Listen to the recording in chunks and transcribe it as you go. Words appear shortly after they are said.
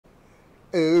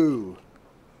Oh,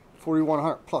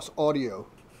 4100 plus audio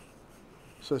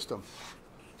system.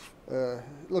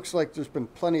 Looks like there's been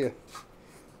plenty of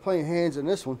hands in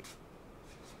this one.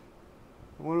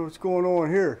 I wonder what's going on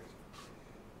here.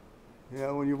 You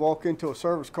know, when you walk into a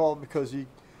service call because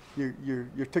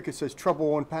your ticket says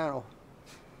trouble on panel.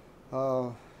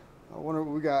 I wonder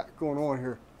what we got going on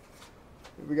here.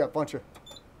 We got a bunch of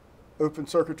open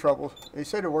circuit troubles. They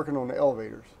say they're working on the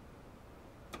elevators.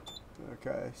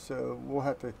 Okay, so we'll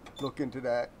have to look into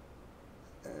that.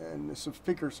 And there's some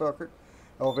speaker circuit,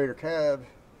 elevator cab.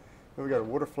 Then we got a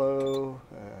water flow,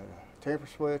 tamper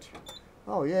switch.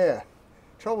 Oh yeah,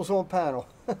 troubles on panel.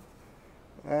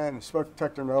 And smoke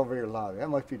detector in the elevator lobby. That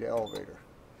might be the elevator.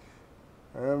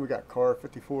 And then we got car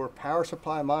 54 power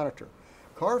supply monitor.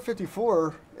 Car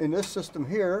 54 in this system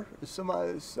here, as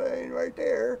somebody is saying right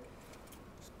there,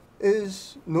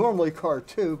 is normally car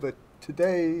 2, but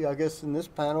today, I guess in this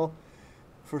panel,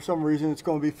 for some reason it's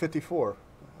going to be 54.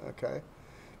 Okay,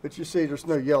 but you see there's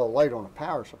no yellow light on the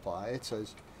power supply. It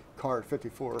says car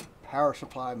 54 power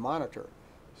supply monitor.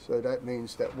 So that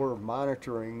means that we're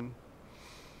monitoring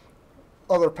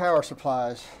other power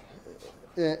supplies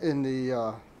in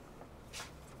the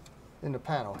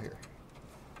panel here.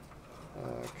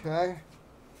 Okay,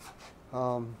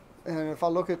 and if I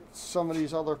look at some of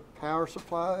these other power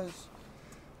supplies,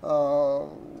 we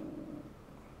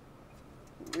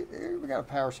got a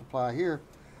power supply here.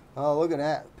 Oh, look at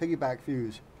that piggyback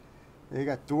fuse. They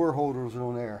got door holders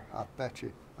on there. I bet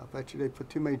you they put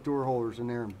too many door holders in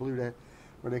there and blew that,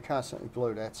 or they constantly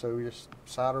blow that. So we just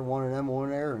solder one of them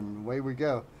on there and away we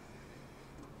go.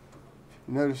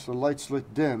 You notice the light's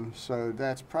lit dim, so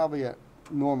that's probably a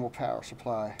normal power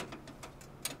supply.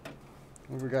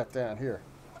 What do we got down here?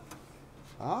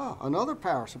 Ah, another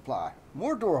power supply.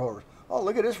 More door holders. Oh,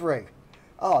 look at this rig.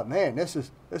 Oh man, this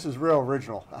is real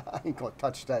original. I ain't gonna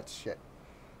touch that shit.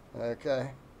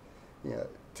 Okay. Yeah.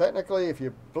 Technically, if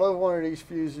you blow one of these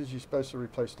fuses, you're supposed to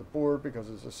replace the board because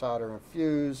it's a solder and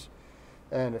fuse.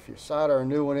 And if you solder a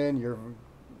new one in,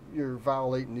 you're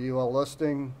violating the UL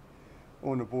listing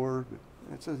on the board.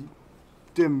 It's a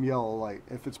dim yellow light.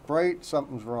 If it's bright,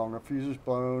 something's wrong. A fuse is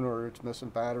blown, or it's missing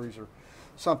batteries, or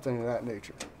something of that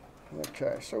nature.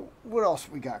 Okay, so what else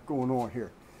we got going on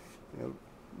here? You know,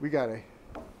 we got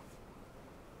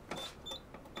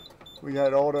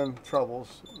all them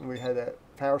troubles. We had that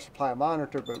power supply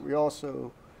monitor, but we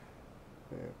also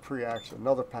pre-axle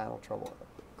another panel trouble.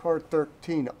 Card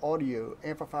 13 audio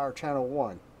amplifier channel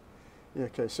 1.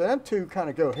 Okay, so them two kind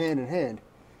of go hand in hand.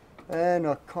 And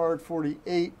a card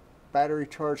 48 battery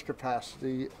charge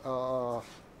capacity. Oh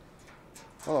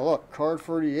look, card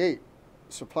 48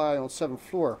 supply on 7th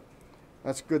floor.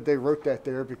 That's good they wrote that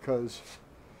there, because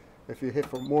if you hit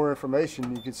for more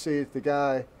information, you can see that the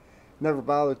guy never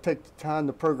bothered to take the time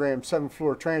to program 7th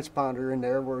floor transponder in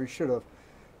there where he should have.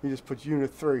 He just put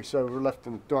unit 3, so we're left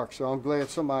in the dark. So I'm glad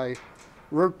somebody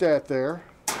wrote that there.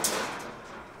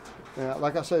 Now,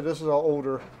 like I said, this is an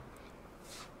older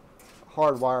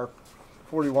hardwire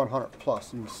 4100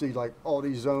 plus. You can see like all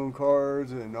these zone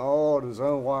cards and all the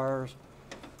zone wires.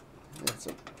 It's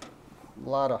a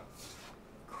lot of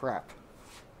crap.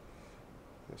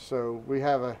 So we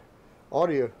have a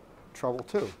audio trouble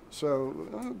too. So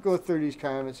I'll go through these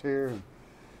comments here. And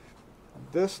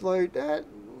this light, that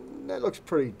looks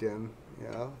pretty dim, you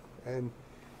know. And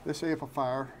this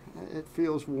amplifier, it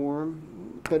feels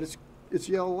warm, but it's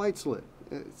yellow lights lit.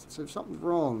 So something's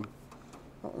wrong.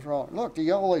 Something's wrong. Look, the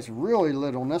yellow light's really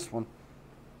lit on this one.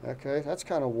 Okay, that's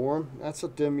kind of warm. That's a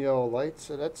dim yellow light,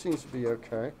 so that seems to be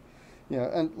okay. Yeah,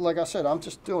 and like I said, I'm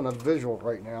just doing a visual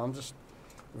right now. I'm just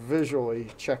visually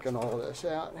checking all of this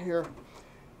out here.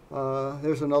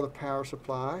 There's another power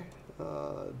supply,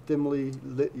 dimly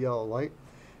lit yellow light.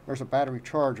 There's a battery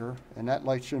charger, and that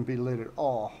light shouldn't be lit at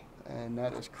all, and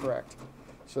that is correct.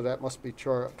 So that must be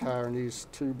powering these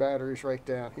two batteries right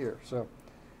down here. So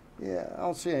yeah, I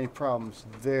don't see any problems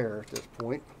there at this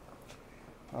point.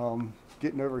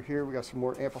 Getting over here, we got some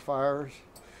more amplifiers.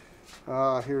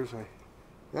 That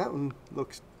one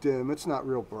looks dim. It's not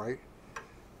real bright.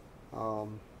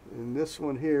 And this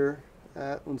one here,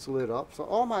 that one's lit up. So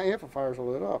all my amplifiers are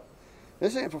lit up.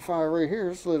 This amplifier right here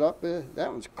is lit up. That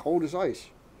one's cold as ice.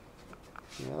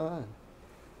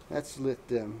 That's lit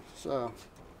dim. So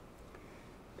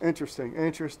interesting.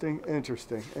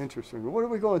 What are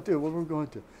we going to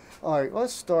do? All right,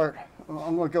 let's start.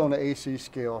 I'm going to go on the AC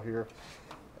scale here,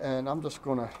 and I'm just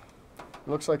going to.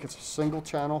 Looks like it's a single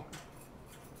channel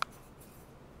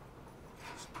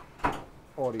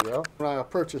audio. When I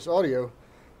approach this audio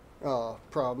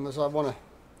problem, is I want to,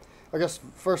 I guess,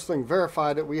 first thing,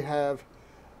 verify that we have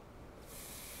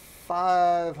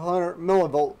 500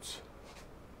 millivolts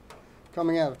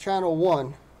coming out of channel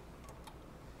 1,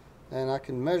 and I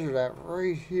can measure that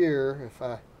right here if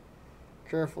I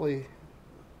carefully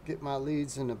get my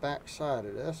leads in the back side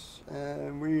of this,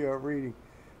 and we are reading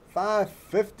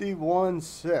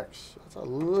 551.6. That's a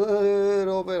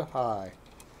little bit high.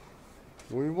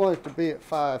 We want it to be at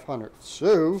 500,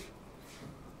 so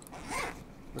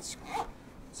let's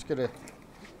get a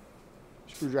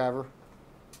screwdriver,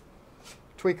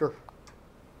 tweaker,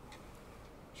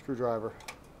 screwdriver.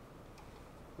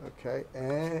 Okay,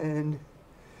 and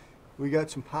we got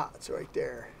some pots right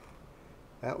there.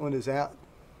 That one is out.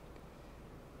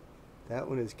 That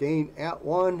one is gain out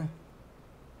 1.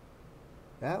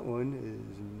 That one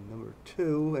is number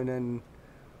 2, and then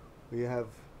we have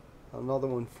another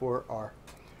one for our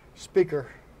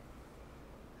speaker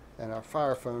and our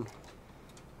fire phone.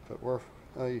 But we're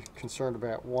only concerned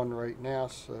about 1 right now,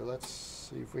 so let's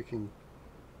see if we can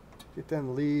get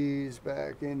them leads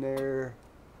back in there.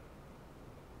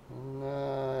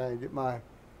 Get my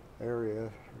area,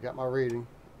 got my reading,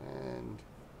 and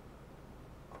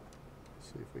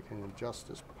see if we can adjust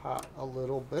this pot a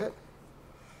little bit.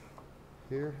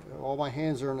 Here, all my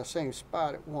hands are in the same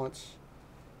spot at once.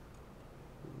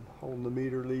 Holding the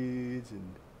meter leads,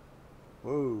 and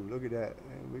whoa, look at that.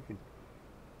 And we can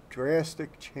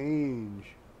drastic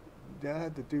change. You don't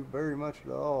have to do very much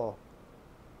at all.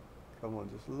 Come on,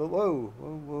 just a little, whoa,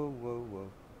 whoa, whoa, whoa,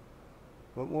 whoa.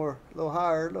 One more, a little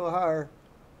higher, a little higher.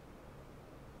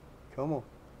 Come on,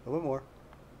 a little more.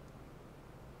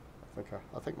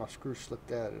 I think my screw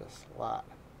slipped out of the slot.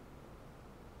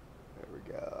 There we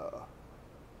go.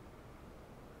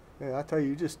 Yeah, I tell you,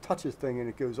 you just touch this thing and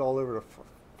it goes all over the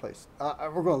place.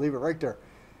 We're going to leave it right there.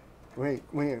 We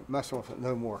ain't messing with it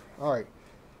no more. All right.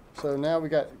 So now we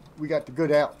got the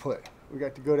good output. We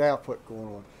got the good output going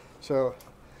on. So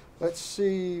let's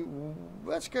see.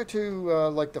 Let's go to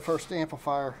like the first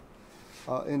amplifier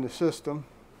in the system,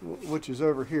 which is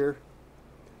over here.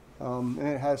 And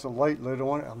it has a light lit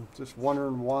on it. I'm just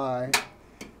wondering why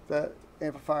that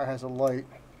amplifier has a light.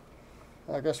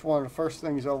 I guess one of the first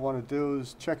things I want to do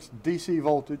is check DC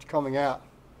voltage coming out,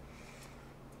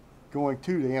 going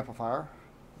to the amplifier.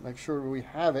 Make sure we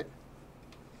have it.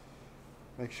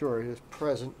 Make sure it is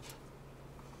present.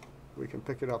 We can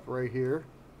pick it up right here.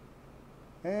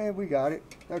 And we got it.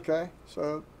 Okay,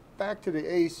 so back to the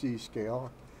AC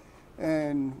scale.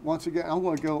 And once again, I'm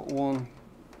going to go on,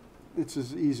 it's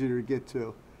just easier to get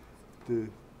to, the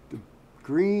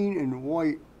green and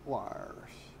white wires.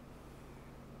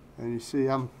 And you see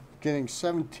I'm getting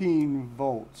 17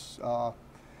 volts.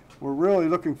 We're really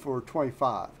looking for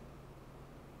 25.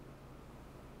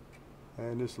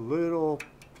 And this little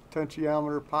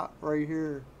potentiometer pot right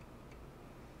here,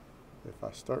 if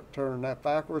I start turning that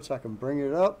backwards, I can bring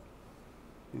it up.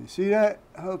 You see that?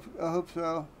 I hope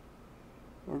so.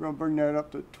 We're going to bring that up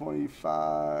to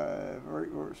 25,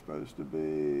 right where it's supposed to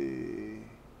be.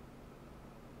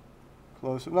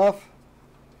 Close enough.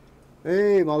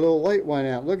 Hey, my little light went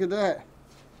out. Look at that.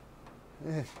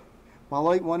 Yeah. My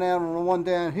light went out on the one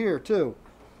down here too.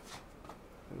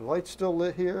 The light's still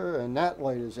lit here, and that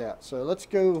light is out. So let's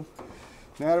go,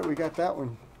 now that we got that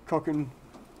one cooking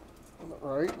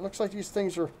right. Looks like these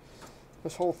things are,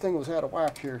 this whole thing was out of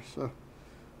whack here. So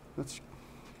let's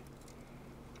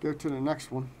go to the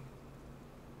next one.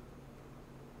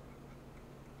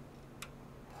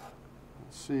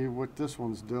 Let's see what this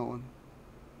one's doing.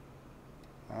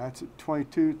 That's at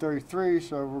 2233,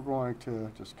 so we're going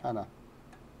to just kind of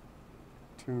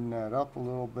tune that up a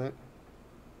little bit.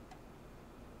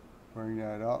 Bring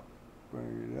that up,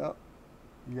 bring it up.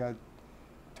 You got to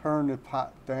turn the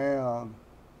pot down.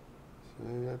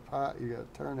 See that pot? You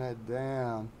got to turn that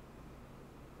down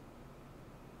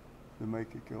to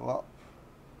make it go up.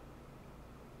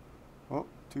 Oh,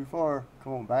 too far.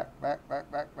 Come on, back, back,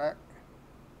 back, back, back.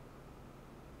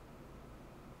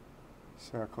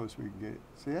 See how close we can get it.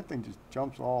 See, that thing just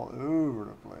jumps all over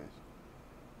the place.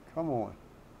 Come on.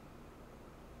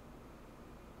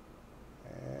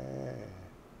 Yeah.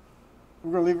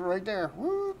 We're going to leave it right there.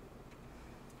 Woo!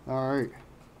 All right.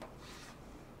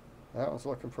 That one's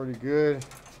looking pretty good.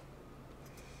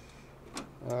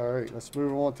 All right, let's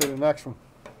move on to the next one.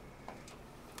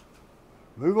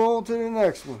 Move on to the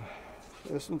next one.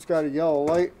 This one's got a yellow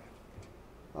light.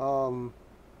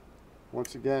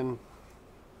 Once again,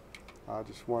 I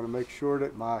just want to make sure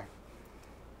that I'm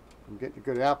getting a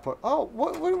good output. Oh,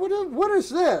 what is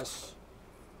this?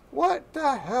 What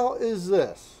the hell is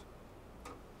this?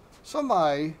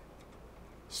 Somebody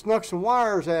snuck some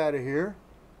wires out of here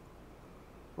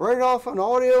right off an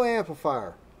audio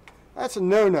amplifier. That's a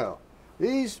no-no.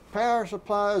 These power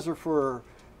supplies are for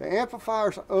The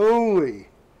amplifiers only.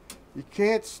 You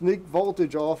can't sneak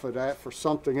voltage off of that for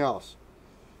something else.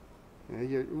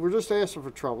 We're just asking for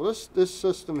trouble. This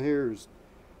system here is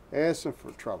asking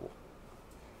for trouble.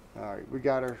 All right, we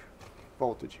got our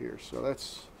voltage here. So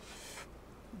let's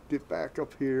get back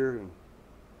up here and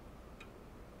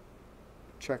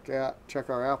check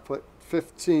our output.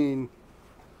 15,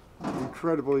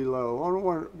 incredibly low. I don't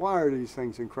know why are these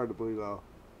things incredibly low.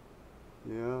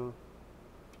 Yeah.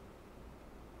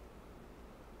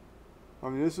 I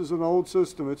mean, this is an old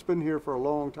system. It's been here for a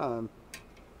long time.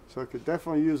 So it could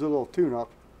definitely use a little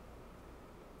tune-up.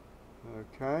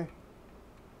 Okay.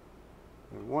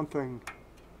 And one thing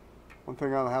I'm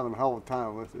having a hell of a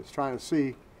time with is trying to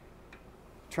see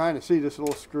this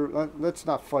little screw. Let's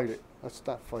not fight it. Let's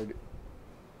not fight it.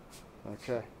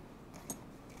 Okay.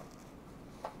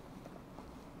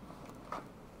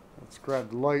 Let's grab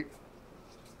the light.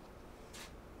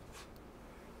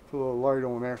 Put a little light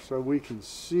on there so we can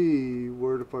see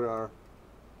where to put our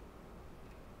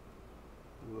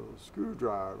little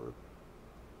screwdriver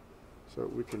so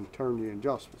we can turn the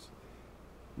adjustments.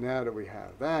 Now that we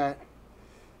have that,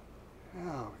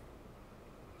 oh,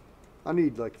 I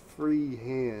need like 3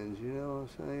 hands, you know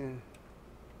what I'm saying?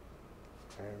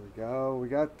 There we go, we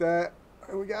got that,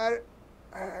 we got it.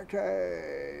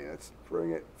 Okay, let's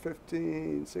bring it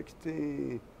 15,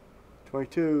 16,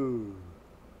 22,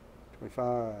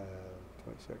 25,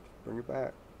 26, bring it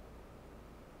back.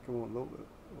 Come on, a little bit.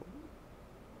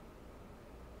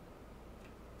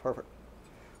 Perfect.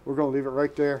 We're going to leave it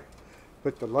right there,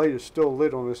 but the light is still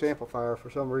lit on this amplifier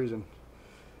for some reason.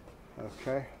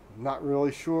 Okay, I'm not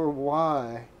really sure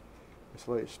why this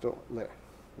light is still lit.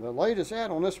 The light is out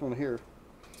on this one here.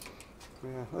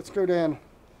 Yeah, let's go down.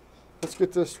 Let's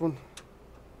get this one.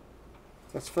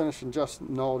 Let's finish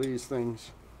adjusting all these things.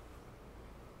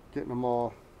 Getting them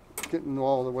all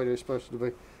the way they're supposed to be.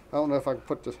 I don't know if I can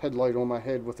put this headlight on my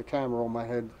head with the camera on my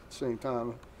head at the same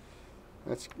time.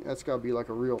 That's got to be like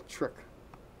a real trick.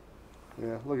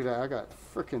 Yeah, look at that. I got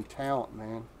freaking talent,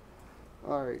 man.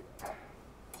 All right.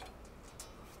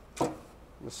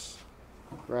 Let's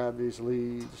grab these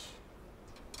leads.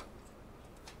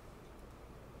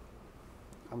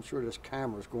 I'm sure this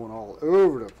camera's going all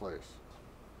over the place.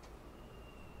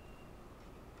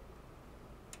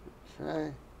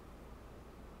 Okay.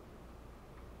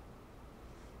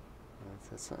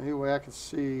 That's the only way I can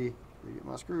see. Get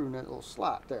my screw in that little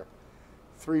slot there.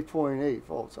 3.8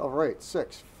 volts. All right,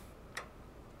 6.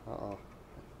 Uh-oh.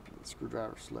 The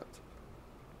screwdriver slipped.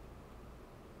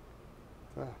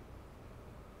 Ah.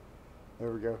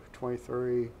 There we go.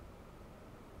 23.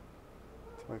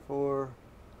 24.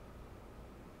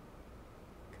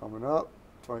 Coming up.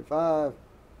 25.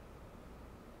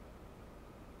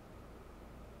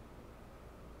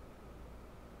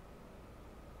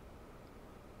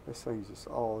 This thing's just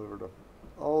all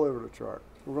over the chart.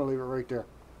 We're gonna leave it right there.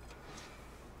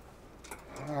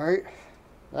 All right,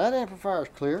 that amplifier is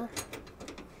clear.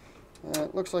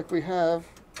 It looks like we have.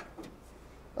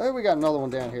 Oh, we got another one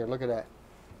down here. Look at that.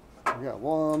 We got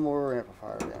one more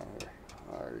amplifier down here.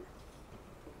 All right.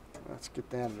 Let's get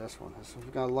down to this one. So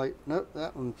we got a light. Nope,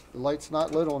 that one. The light's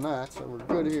not lit on that, so we're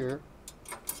good here.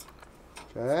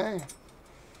 Okay.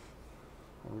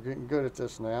 We're getting good at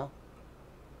this now.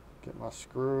 Get my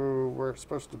screw where it's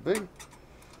supposed to be,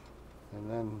 and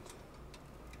then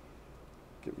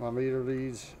get my meter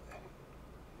leads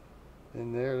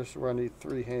in there. This is where I need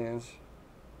 3 hands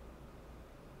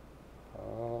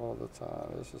all the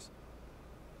time. This is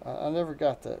I never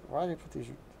got that. Why did I put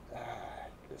these?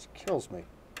 This kills me.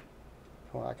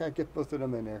 Come on, I gotta get both of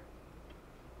them in there.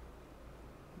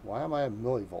 Why am I at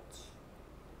millivolts?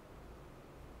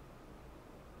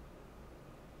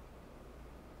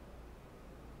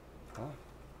 Huh?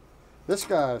 This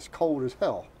guy is cold as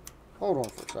hell. Hold on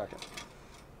for a second.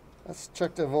 Let's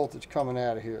check the voltage coming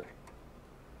out of here.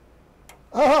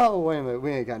 Oh, wait a minute.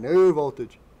 We ain't got no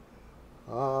voltage.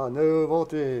 No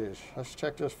voltage. Let's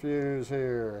check this fuse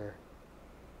here.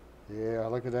 Yeah,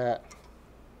 look at that.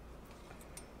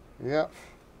 Yep.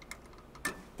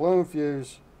 Blown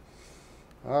fuse.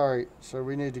 Alright, so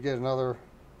we need to get another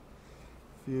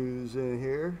fuse in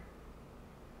here.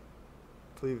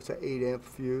 I believe it's an 8 amp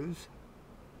fuse.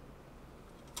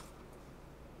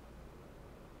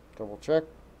 Double check.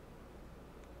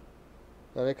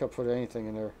 No, they could put anything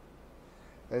in there.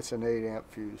 It's an 8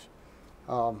 amp fuse.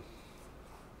 I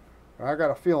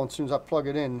got a feeling as soon as I plug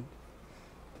it in,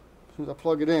 it's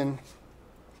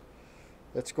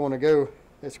going to go.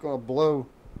 It's going to blow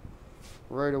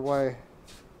right away.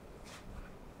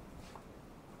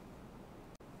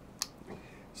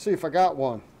 See if I got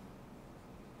one.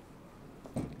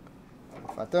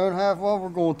 If I don't have one, we're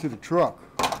going to the truck.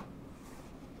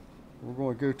 We're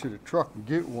going to go to the truck and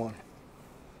get one.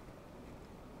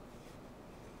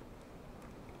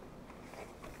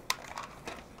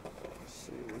 Let's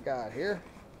see what we got here.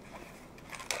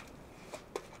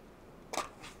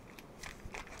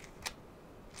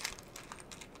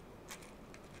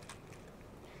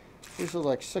 These are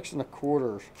like 6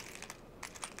 1/4.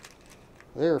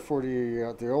 They're for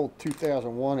the old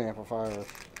 2001 amplifier,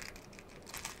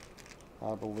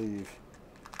 I believe.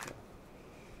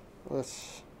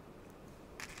 Let's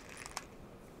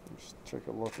take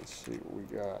a look and see what we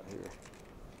got here.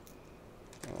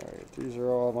 Alright, these are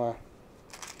all my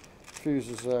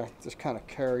fuses I just kind of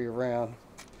carry around.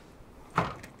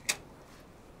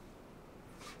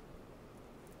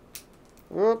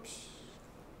 Oops.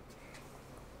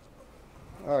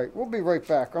 Alright, we'll be right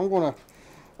back. I'm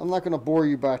not gonna bore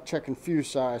you by checking fuse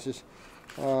sizes.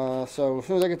 So as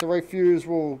soon as I get the right fuse,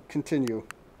 we'll continue.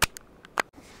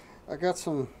 I got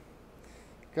some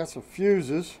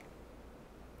fuses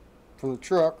from the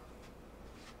truck.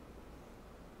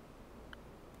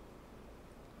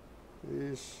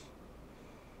 These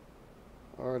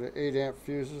are the 8 amp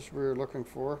fuses we were looking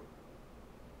for.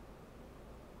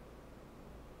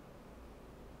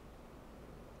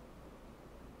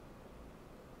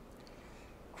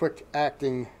 Quick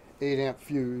acting 8 amp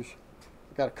fuse.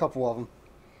 I got a couple of them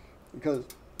because,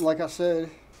 like I said,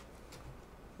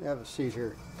 you have a seat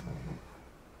here.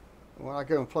 When I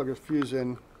go and plug this fuse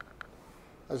in,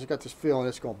 I just got this feeling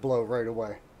it's going to blow right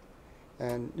away.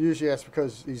 And usually that's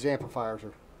because these amplifiers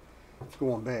are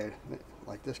going bad.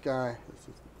 Like this guy, it's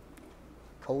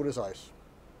cold as ice.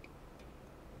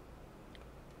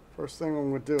 First thing I'm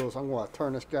going to do is I'm going to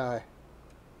turn this guy,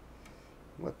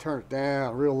 I'm going to turn it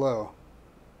down real low.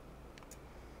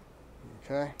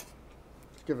 Okay,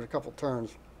 just give it a couple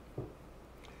turns.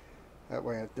 That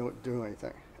way I don't do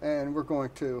anything. And we're going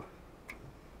to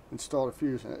install the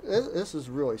fuse. This is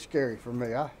really scary for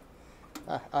me.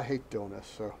 I hate doing this.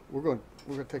 So we're going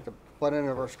to take the butt end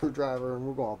of our screwdriver and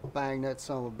we're going to bang that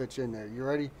son of a bitch in there. You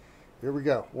ready? Here we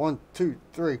go. 1, 2,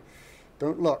 3.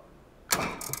 Don't look.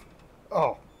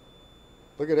 Oh,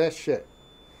 look at that shit.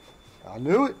 I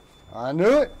knew it. I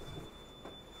knew it.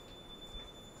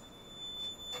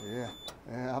 Yeah,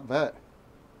 I bet.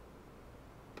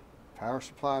 Power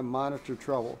supply monitor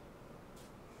trouble.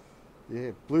 Yeah,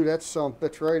 it blew that son of a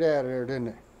bitch right out of there, didn't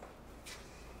it?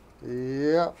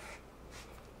 Yep.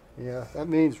 Yeah, that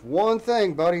means one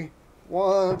thing, buddy.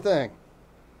 One thing.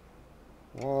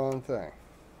 One thing.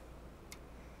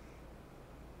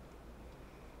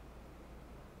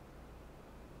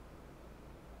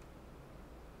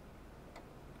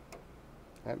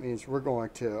 That means we're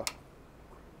going to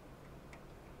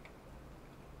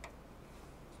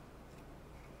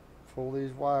pull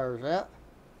these wires out.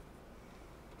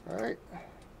 Alright.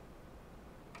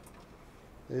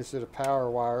 These are the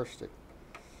power wires that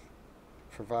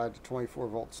provide the 24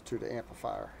 volts to the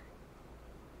amplifier.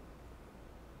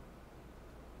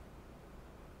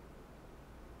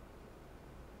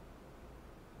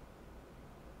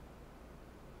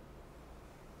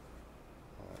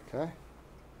 Okay.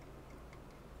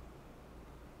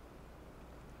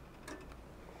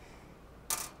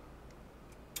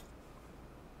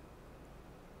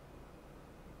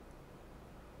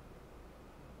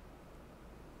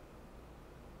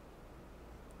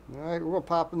 Alright, we're going to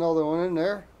pop another one in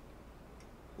there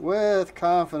with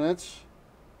confidence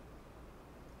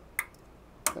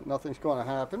that nothing's going to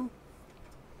happen.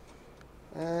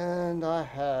 And I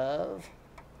have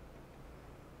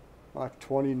my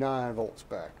 29 volts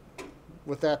back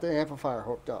without the amplifier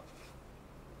hooked up.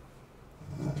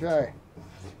 Okay,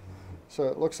 so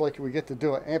it looks like we get to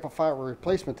do an amplifier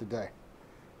replacement today.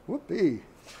 Whoopee!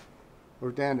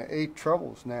 We're down to 8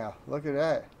 trebles now. Look at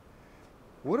that.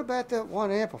 What about that one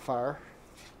amplifier?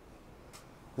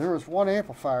 There was one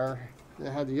amplifier that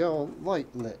had the yellow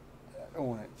light lit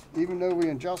on it, even though we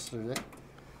adjusted it.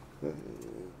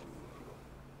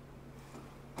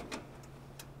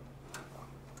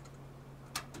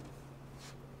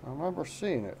 I remember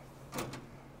seeing it.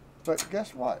 But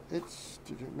guess what?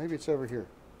 Maybe it's over here.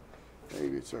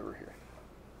 Maybe it's over here.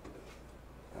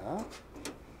 Huh?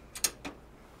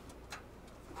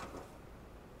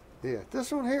 Yeah,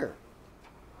 this one here.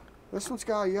 This one's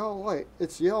got a yellow light.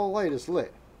 Its yellow light is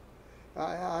lit.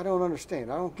 I don't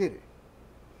understand. I don't get it.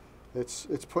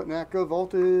 It's putting out good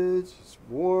voltage. It's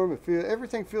warm.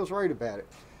 Everything feels right about it.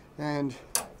 And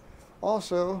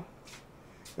also,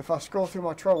 if I scroll through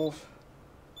my troubles,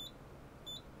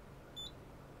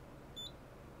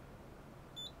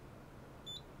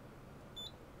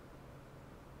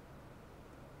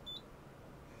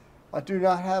 I do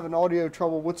not have an audio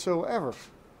trouble whatsoever.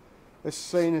 It's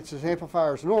saying its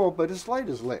amplifier is normal, but its light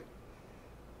is lit.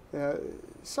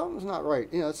 Something's not right.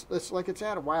 You know, it's like it's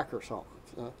out of whack or something.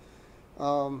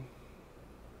 I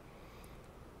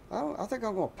think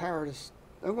I'm going to power this.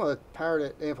 I'm going to power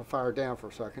that amplifier down for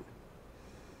a second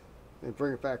and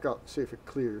bring it back up and see if it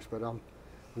clears. But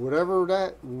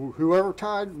whoever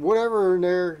tied whatever in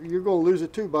there, you're going to lose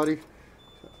it too, buddy.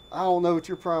 I don't know what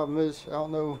your problem is. I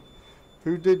don't know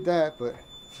who did that, but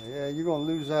yeah, you're going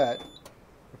to lose that.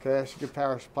 Okay, that's a good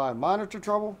power supply. Monitor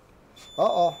trouble.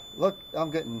 Uh-oh, look,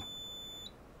 I'm getting...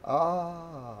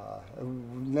 now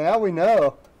we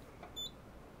know.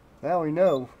 Now we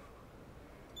know.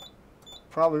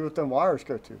 Probably what them wires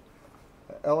go to.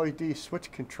 LED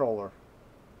switch controller.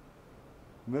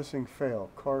 Missing fail.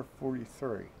 Car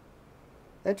 43.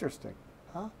 Interesting.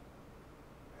 Huh?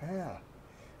 Yeah.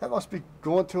 That must be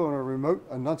going to a remote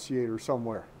annunciator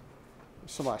somewhere.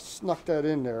 Somebody snuck that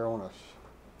in there on us.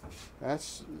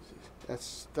 That's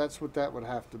what that would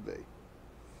have to be.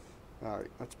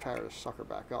 Alright, let's power this sucker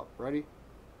back up. Ready?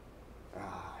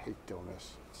 I hate doing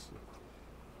this.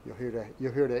 You'll hear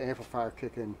the amplifier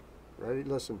kick in. Ready?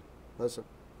 Listen. Listen.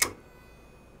 Can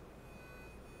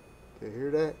you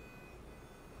hear that?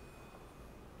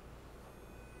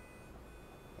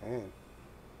 Man.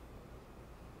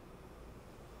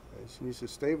 It just needs to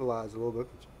stabilize a little bit.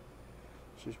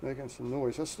 She's making some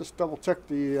noise. Let's just double check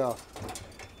the output.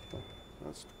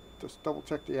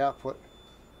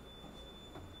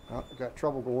 Oh, I got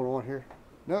trouble going on here.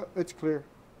 No, it's clear.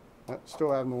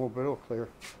 Still abnormal, but it'll clear.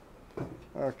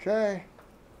 Okay.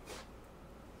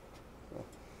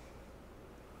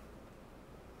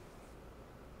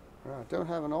 I don't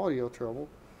have an audio trouble,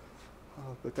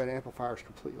 but that amplifier is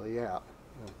completely out.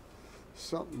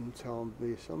 Something telling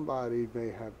me somebody may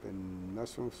have been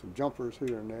messing with some jumpers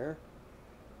here and there.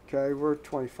 Okay, we're at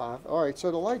 25. All right,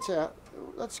 so the light's out.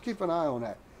 Let's keep an eye on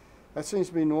that. That seems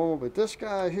to be normal, but this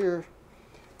guy here,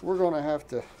 we're going to have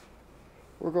to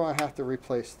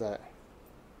replace that.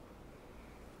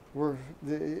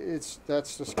 That's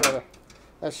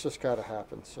just gotta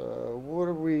happen. So what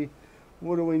do we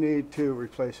need to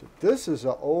replace it? This is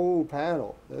an old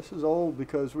panel. This is old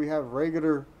because we have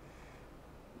regular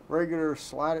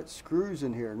slotted screws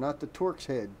in here, not the Torx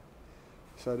head.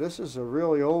 So this is a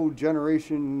really old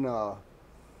generation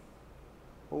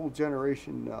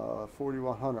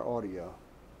 4100 audio.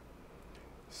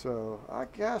 So I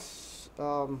guess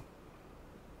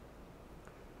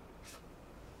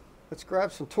let's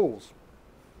grab some tools.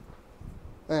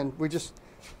 And we just,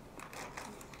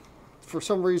 for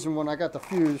some reason, when I got the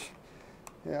fuse,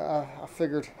 I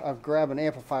figured I'd grab an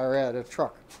amplifier out of the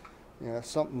truck.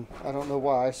 Something, I don't know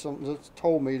why, something just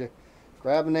told me to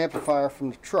grab an amplifier from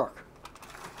the truck.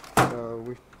 So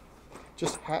we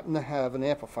just happen to have an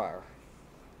amplifier.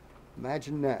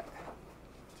 Imagine that.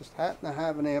 Just happen to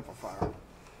have an amplifier.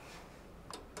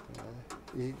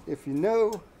 If you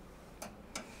know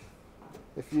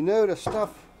the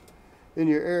stuff in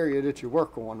your area that you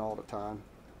work on all the time,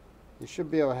 you should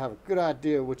be able to have a good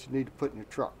idea what you need to put in your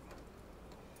truck.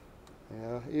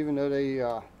 Even though they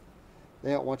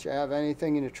don't want you to have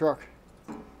anything in your truck,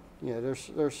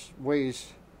 there's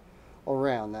ways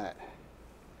around that.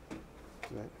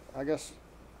 But I guess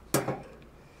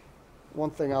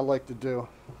one thing I like to do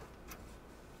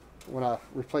when I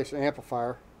replace an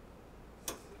amplifier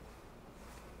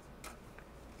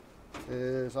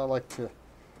is I like to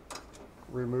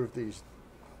remove these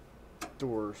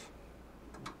doors.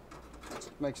 It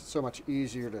makes it so much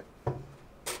easier to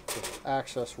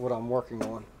access what I'm working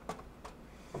on.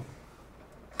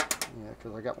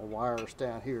 Because I got my wires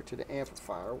down here to the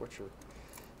amplifier, which are,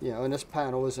 and this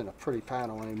panel isn't a pretty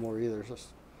panel anymore either. It's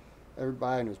just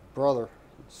everybody and his brother,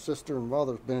 sister, and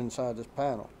mother's been inside this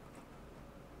panel.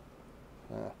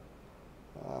 I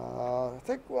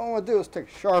think what I'm going to do is take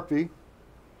a Sharpie.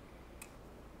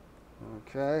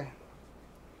 Okay.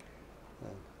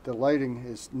 The lighting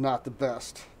is not the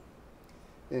best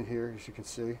in here, as you can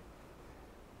see.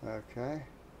 Okay.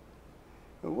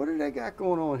 But what do they got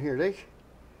going on here?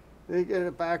 They get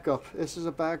a backup. This is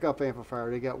a backup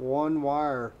amplifier. They got one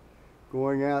wire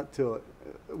going out to it.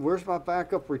 Where's my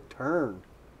backup return?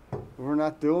 We're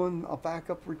not doing a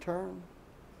backup return?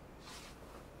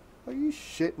 Are you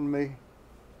shitting me?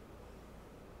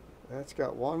 That's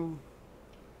got one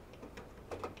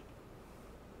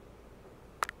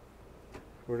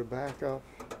for the backup.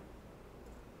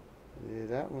 Yeah,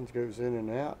 that one goes in and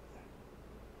out.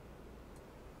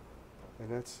 And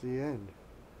that's the end.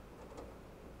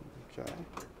 Okay.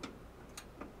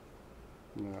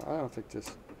 No, I don't think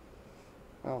that's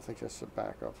the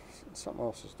backup. Something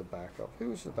else is the backup.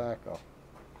 Who's the backup?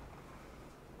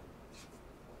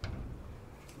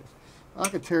 I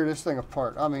could tear this thing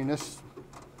apart. I mean, this,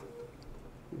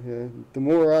 yeah, the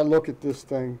more I look at this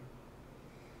thing,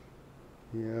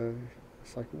 yeah,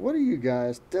 it's like, what are you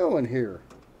guys doing here?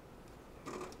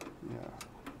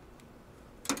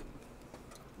 Yeah.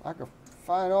 I could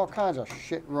find all kinds of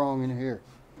shit wrong in here.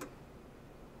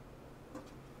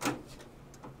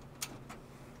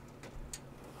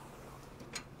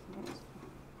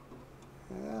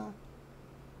 Yeah.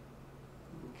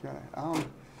 Okay.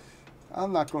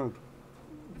 I'm not going to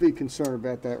be concerned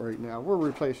about that right now. We're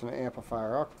replacing the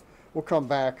amplifier. We'll come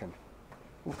back and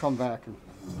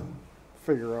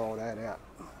figure all that out.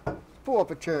 Pull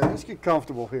up a chair. Let's get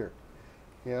comfortable here.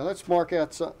 Yeah, let's mark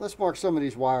some of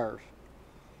these wires.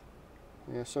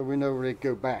 Yeah, so we know where they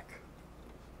go back.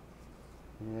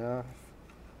 Yeah,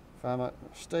 if I'm not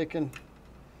mistaken,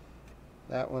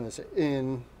 that one is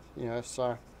in. You know,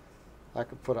 so I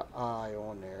could put an I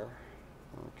on there.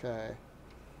 Okay,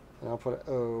 and I'll put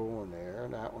an O on there.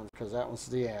 That one, because that one's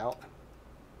the out.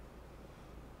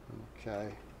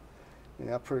 Okay,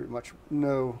 yeah, I pretty much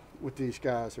know what these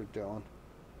guys are doing.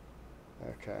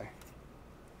 Okay,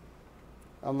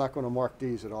 I'm not going to mark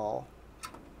these at all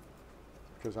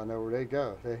because I know where they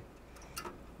go.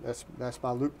 That's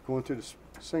my loop going through the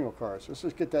single cars. Let's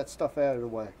just get that stuff out of the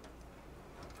way.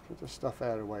 Get this stuff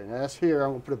out of the way. Now that's here.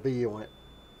 I'm going to put a B on it.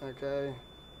 Okay.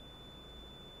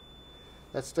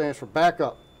 That stands for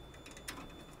backup.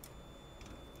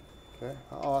 Okay.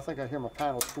 Oh, I think I hear my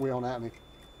panel squealing at me.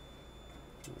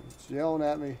 It's yelling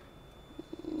at me.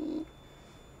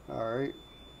 All right.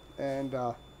 And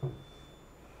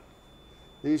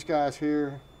these guys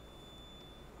here,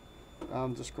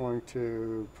 I'm just going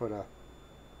to put a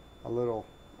little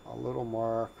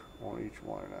mark on each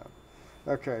one of them.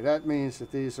 Okay, that means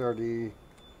that these are the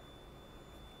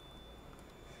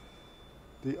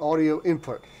audio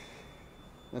input.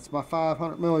 That's my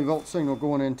 500 millivolt signal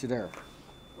going into there.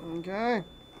 Okay.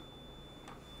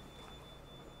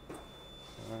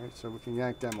 All right, so we can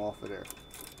yank them off of there.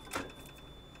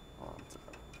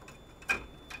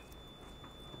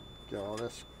 Get all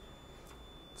this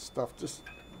stuff, just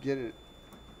get it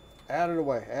out of the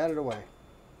way, out of the way.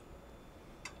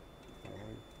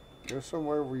 Right. Go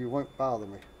somewhere where you won't bother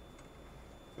me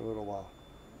for a little while.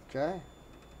 Okay?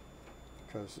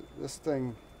 Because this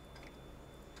thing,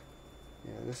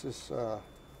 yeah, this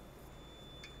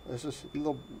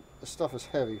stuff is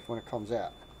heavy when it comes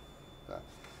out. So,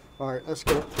 all right, let's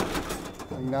go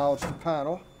acknowledge the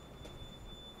panel.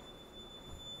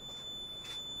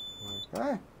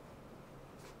 Okay.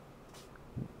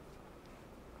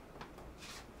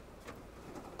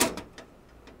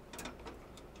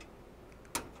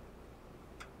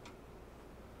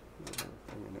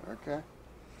 Okay.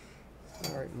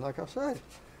 All right, and like I said,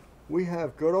 we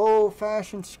have good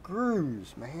old-fashioned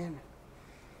screws, man.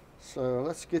 So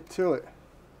let's get to it.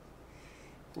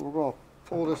 We're going to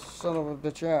pull this son of a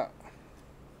bitch out.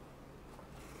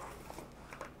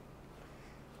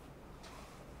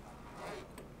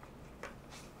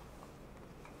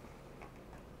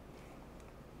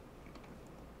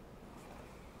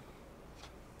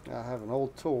 I have an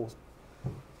old tool.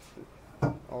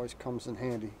 Always comes in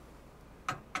handy.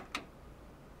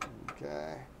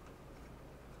 Okay.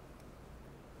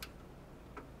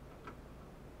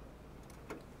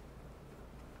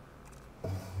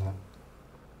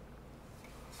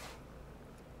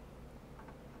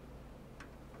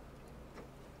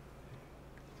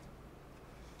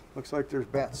 Looks like there's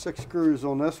about 6 screws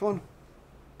on this one.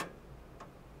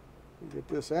 Get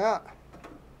this out.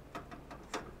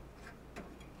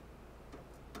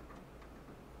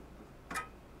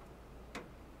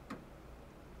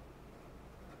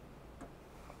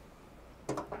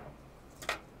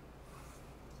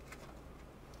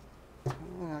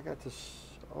 I got this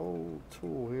old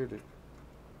tool here that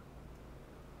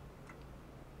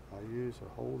I use that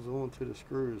holds on to the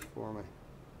screws for me.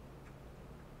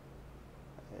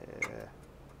 Yeah.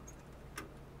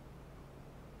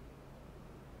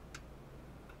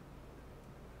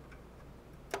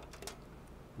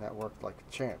 That worked like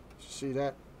a champ. See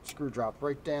that? Screw dropped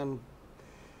right down.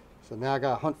 So now I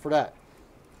got to hunt for that.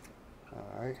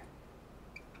 Alright.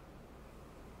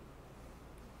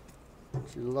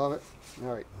 You love it?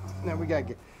 Alright. Now we got to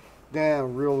get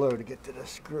down real low to get to the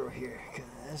screw here. Because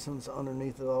this one's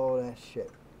underneath of all that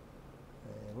shit.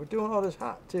 And we're doing all this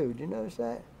hot too. Did you notice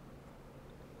that?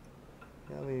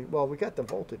 I mean, well, we got the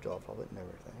voltage off of it and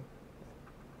everything.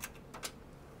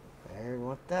 There, you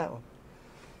want that one.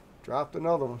 Dropped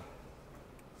another one.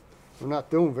 We're not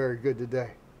doing very good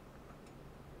today.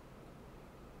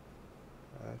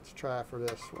 Let's try for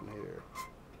this one here.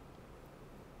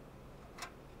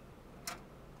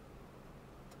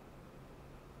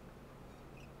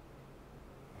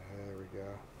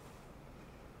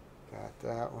 Got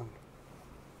that one.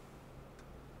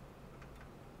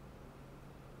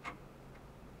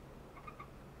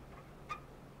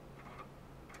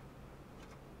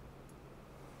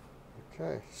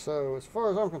 Okay, so as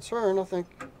far as I'm concerned, I think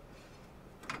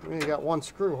we only got one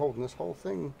screw holding this whole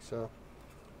thing, so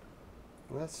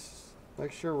let's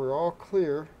make sure we're all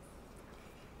clear.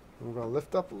 We're going to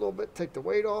lift up a little bit, take the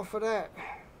weight off of that.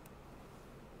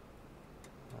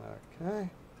 Okay.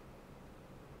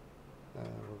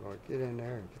 We're going to get in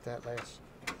there and get that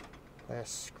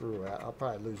last screw out. I'll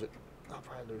probably lose it. I'll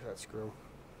probably lose that screw.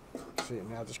 See it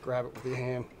now, just grab it with your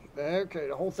hand. Okay,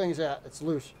 the whole thing's out. It's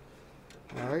loose.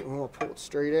 All right, we're going to pull it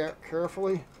straight out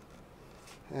carefully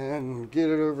and get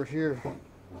it over here.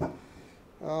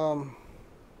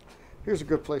 Here's a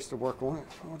good place to work on it.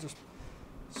 I'll just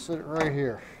sit it right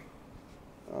here.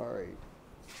 All right.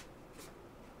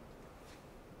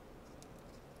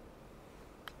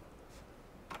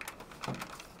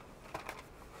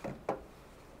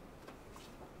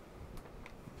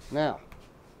 Now,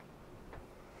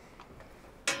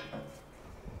 let's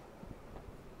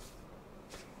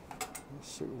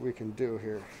see what we can do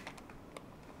here.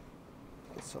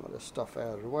 Get some of this stuff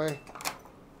out of the way.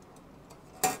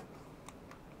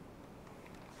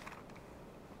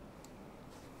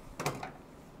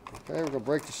 Okay, we're going to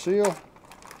break the seal.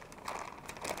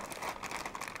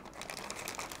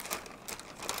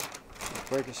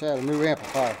 Break us out a new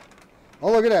amplifier.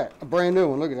 Oh, look at that. A brand new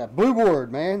one. Look at that. Blue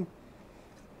board, man.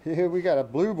 Here we got a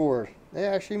blue board. They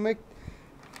actually make,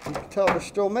 you can tell they're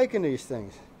still making these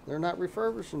things. They're not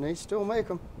refurbishing, they still make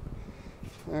them.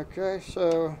 Okay,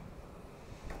 so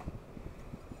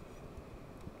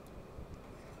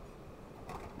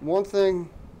one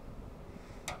thing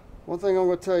I'm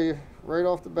going to tell you right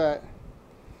off the bat.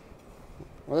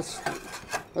 Let's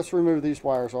remove these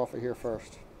wires off of here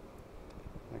first.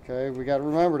 Okay, we got to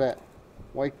remember that.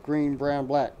 White, green, brown,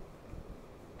 black.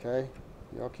 Okay,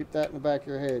 y'all keep that in the back of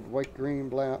your head. White, green,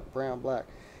 brown, black.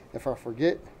 If I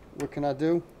forget, what can I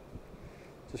do?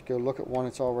 Just go look at one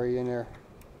that's already in there.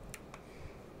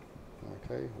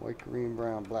 Okay, white, green,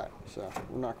 brown, black. So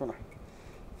we're not going to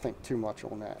think too much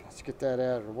on that. Let's get that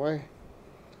out of the way.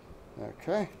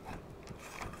 Okay.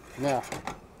 Now,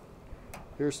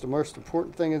 here's the most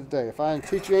important thing of the day. If I didn't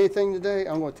teach you anything today,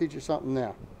 I'm going to teach you something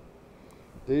now.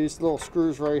 These little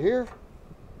screws right here.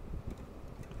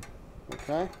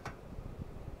 Okay.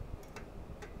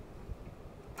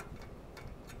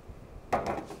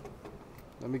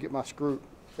 Let me get my screw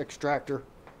extractor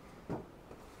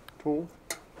tool.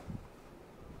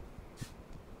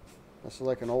 This is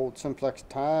like an old Simplex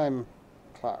time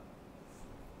clock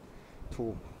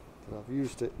tool, but I've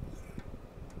used it.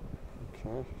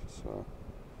 Okay, so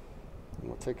I'm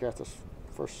going to take out this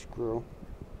first screw.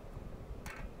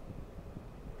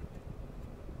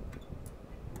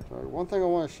 Okay, one thing I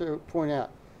want to point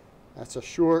out, that's a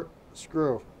short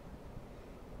screw.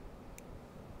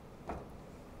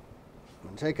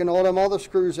 I'm taking all them other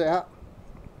screws out.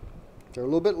 They're a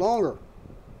little bit longer.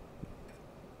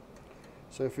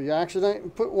 So if you accidentally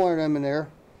put one of them in there,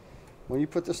 when you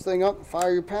put this thing up and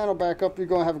fire your panel back up, you're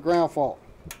going to have a ground fault.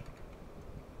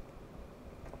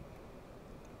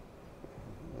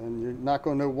 And you're not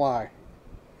going to know why.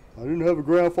 I didn't have a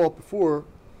ground fault before.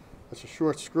 That's a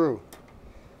short screw.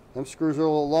 Them screws are a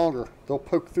little longer. They'll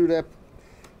poke through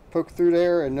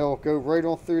there, and they'll go right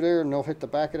on through there, and they'll hit the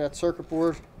back of that circuit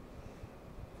board.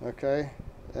 Okay,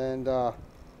 and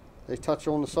they touch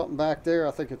on to something back there.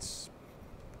 I think it's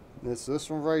this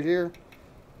one right here.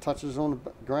 Touches on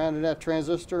the ground of that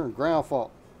transistor and ground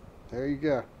fault. There you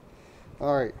go.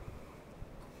 All right.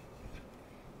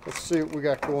 Let's see what we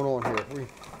got going on here.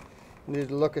 We need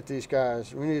to look at these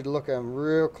guys. We need to look at them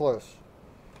real close.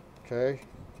 Okay.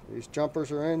 These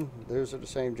jumpers are in. Those are the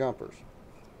same jumpers.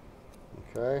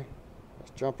 Okay.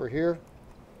 This jumper here.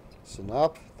 It's an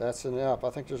up. That's an up.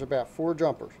 I think there's about 4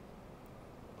 jumpers.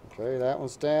 Okay. That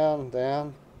one's down,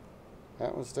 down.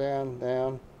 That one's down,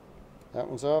 down. That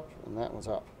one's up, and that one's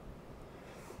up.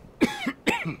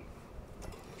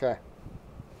 Okay.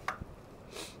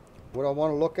 What I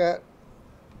want to look at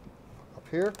up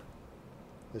here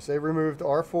is they removed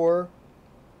R4,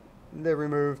 and they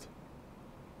removed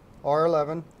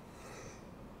R11,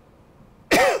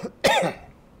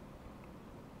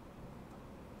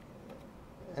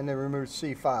 and they removed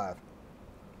C5.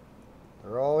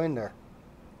 They're all in there.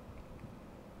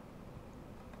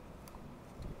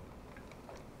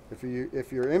 If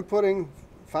you're inputting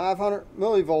 500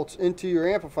 millivolts into your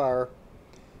amplifier,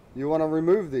 you want to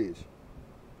remove these.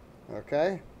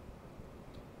 Okay?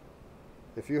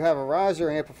 If you have a riser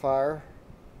amplifier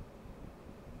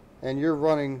and you're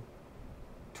running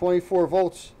 24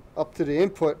 volts up to the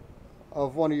input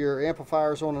of one of your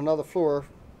amplifiers on another floor,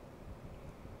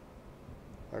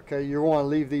 okay, you want to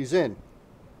leave these in.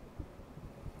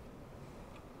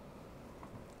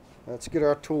 Let's get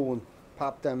our tool and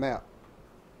pop them out.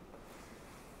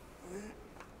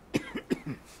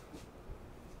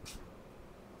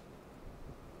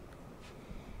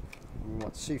 We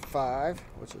want C5,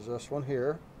 which is this one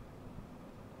here.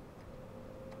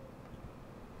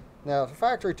 Now, the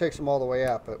factory takes them all the way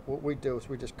out, but what we do is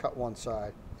we just cut one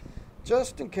side,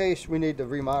 just in case we need to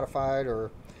remodify it or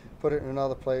put it in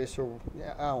another place, or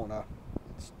yeah, I don't know.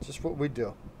 It's just what we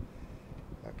do.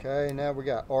 Okay, now we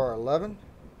got R11,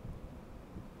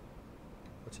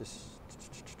 which is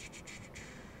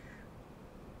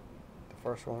the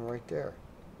first one right there.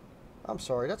 I'm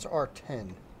sorry, that's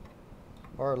R10.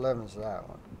 R11 is that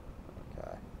one.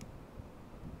 Okay.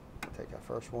 Take our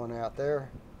first one out there.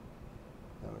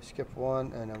 Then we skip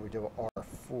one, and then we do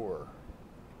R4.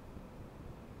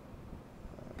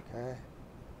 Okay.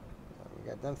 We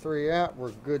got them three out.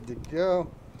 We're good to go.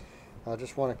 I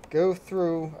just want to go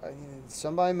through.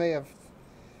 Somebody may have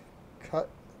cut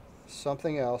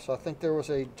something else. I think there was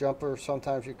a jumper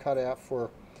sometimes you cut out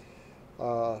for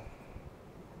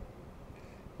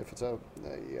if it's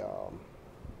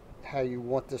how you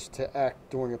want this to act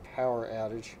during a power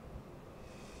outage.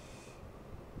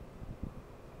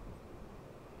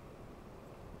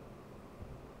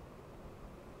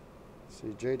 See,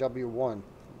 JW1.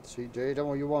 See,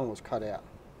 JW1 was cut out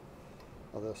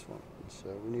of this one. So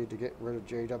we need to get rid of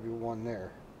JW1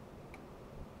 there.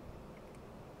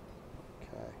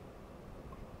 Okay.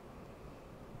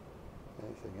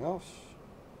 Anything else?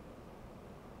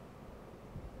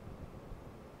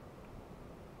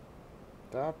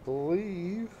 I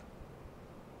believe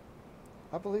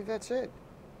that's it.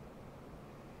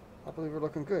 I believe we're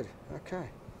looking good. Okay.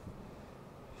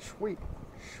 Sweet.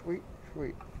 Sweet.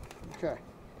 Sweet. Okay.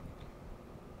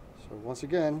 So once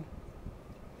again,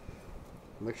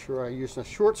 make sure I use a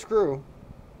short screw.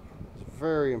 It's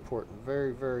very important.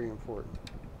 Very, very important.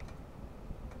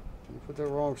 If you put the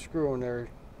wrong screw in there,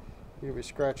 you'll be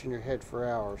scratching your head for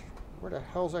hours. Where the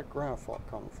hell's that ground fault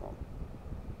coming from?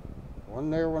 One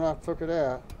there when I took it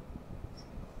out.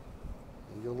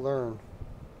 And you'll learn.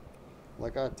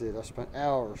 Like I did. I spent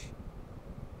hours.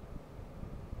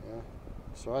 Yeah.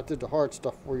 So I did the hard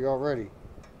stuff for you already.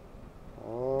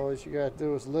 All you gotta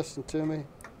do is listen to me.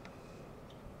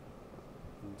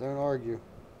 And don't argue.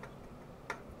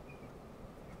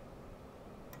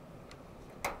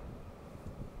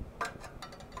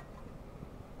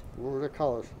 What were the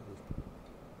colors?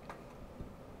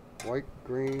 White,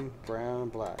 green, brown,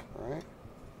 and black, right?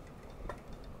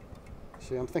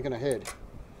 See, I'm thinking ahead.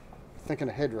 I'm thinking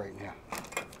ahead right now.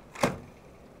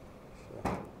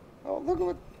 So, oh, look at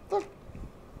what, look.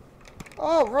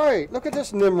 Oh, right. Look at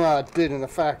this Nimrod did in the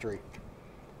factory.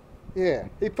 Yeah,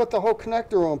 he put the whole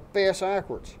connector on bass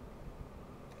backwards.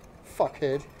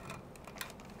 Fuckhead.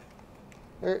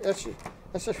 That's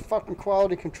just fucking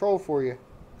quality control for you.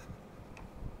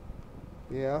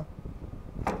 Yeah.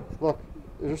 Look.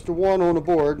 There's the one on the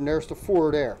board, and there's the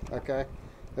four there, okay?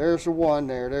 There's the one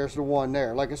there, there's the one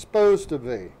there, like it's supposed to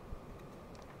be.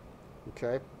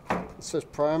 Okay? It says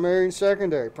primary and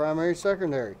secondary, primary and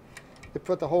secondary. They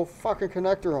put the whole fucking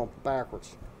connector on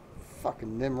backwards.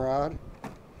 Fucking Nimrod.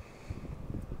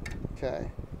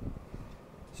 Okay.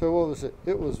 So what was it?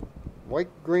 It was white,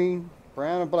 green,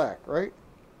 brown, and black, right?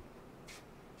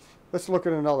 Let's look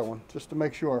at another one, just to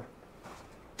make sure.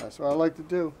 That's what I like to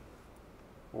do.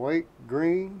 White,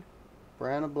 green,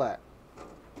 brown, and black.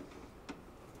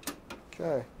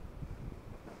 Okay.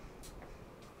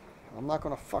 I'm not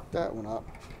going to fuck that one up.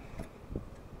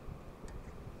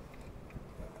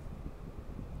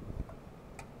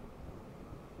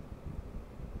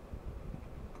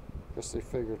 Guess they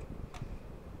figured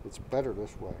it's better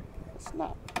this way. It's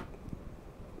not.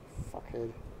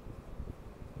 Fuckhead.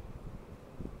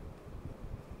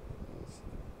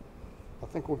 I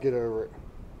think we'll get over it.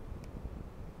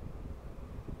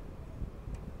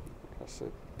 I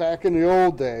said, back in the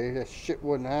old day, that shit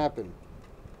wouldn't happen.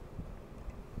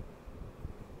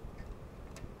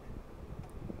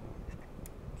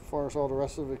 As far as all the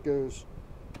rest of it goes,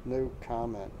 no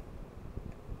comment.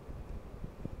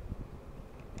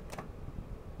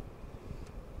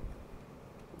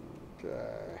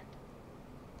 Okay.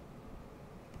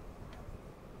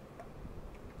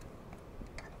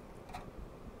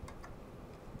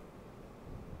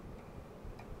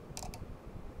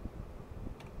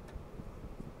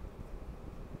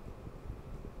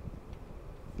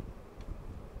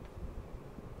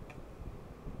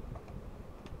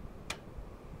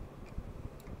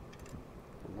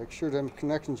 Make sure them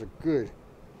connections are good.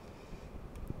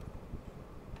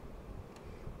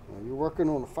 You're working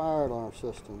on a fire alarm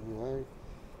system, you know.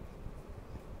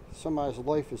 Somebody's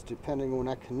life is depending on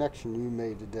that connection you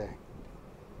made today.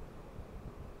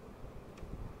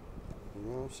 You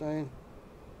know what I'm saying?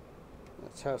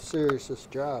 That's how serious this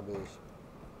job is.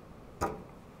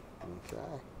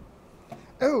 Okay.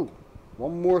 Oh,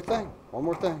 one more thing.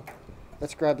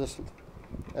 Let's grab this,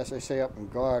 as they say up in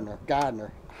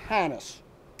Gardner, harness.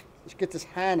 Let's get this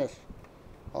harness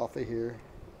off of here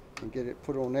and get it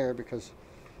put on there, because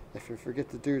if you forget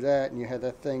to do that and you have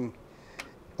that thing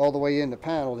all the way in the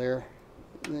panel there,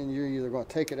 then you're either going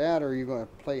to take it out or you're going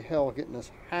to play hell getting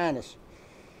this harness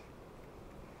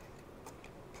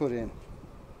put in.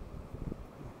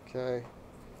 Okay,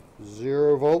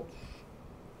 0 volts.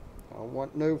 I don't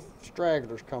want no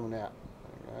stragglers coming out.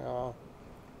 I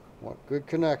want good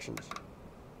connections.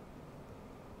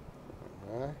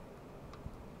 Okay.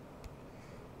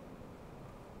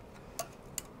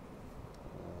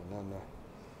 And then the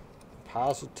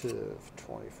positive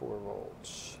 24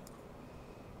 volts.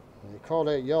 And they call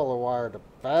that yellow wire the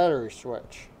battery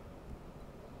switch.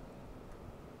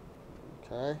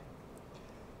 Okay.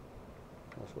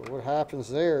 So what happens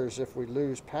there is if we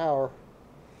lose power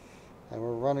and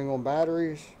we're running on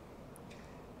batteries,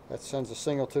 that sends a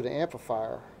signal to the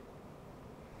amplifier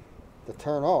to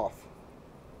turn off,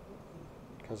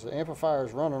 because the amplifier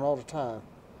is running all the time.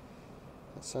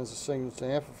 It sends a signal to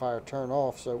the amplifier to turn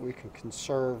off so we can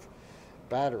conserve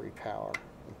battery power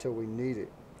until we need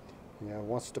it. You know,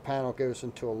 once the panel goes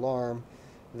into alarm,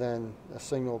 then a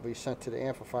signal will be sent to the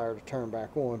amplifier to turn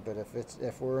back on. But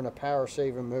if we're in a power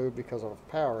saving mode because of a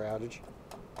power outage,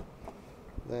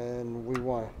 then we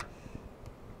want to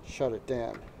shut it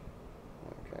down.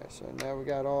 Okay, so now we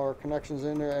got all our connections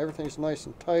in there. Everything's nice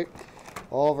and tight.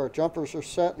 All of our jumpers are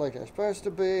set like they're supposed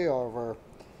to be. All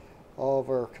of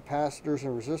our capacitors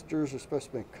and resistors are supposed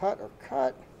to be cut.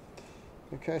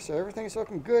 Okay, so everything's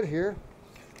looking good here.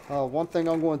 One thing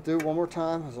I'm going to do one more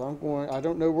time is I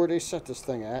don't know where they set this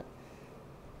thing at,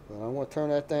 but I'm going to turn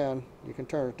that down. You can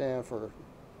turn it down for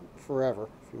forever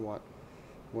if you want.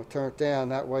 I'm going to turn it down,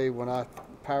 that way when I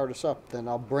power this up, then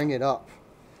I'll bring it up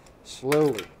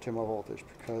slowly to my voltage,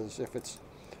 because if it's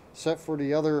set for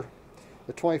the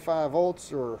 25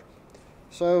 volts or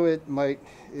so, it might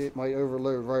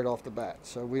overload right off the bat,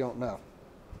 so we don't know.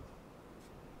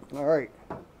 Alright,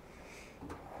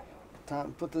 time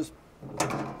to put this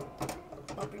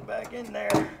puppy back in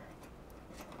there.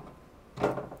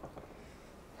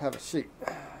 Have a seat.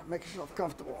 Make yourself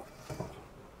comfortable.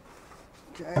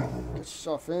 Okay, get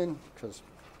yourself in, because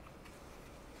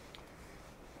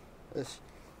this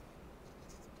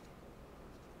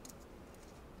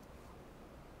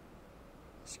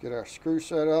let's get our screw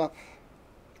set up.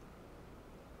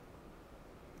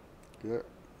 Get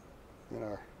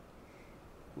our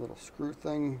little screw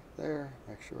thing there.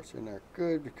 Make sure it's in there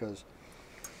good, because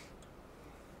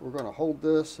we're going to hold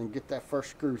this and get that first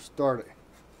screw started.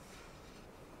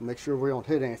 Make sure we don't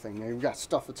hit anything. Now, you've got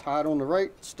stuff that's hot on the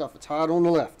right, stuff that's hot on the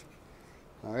left.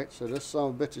 Alright, so this son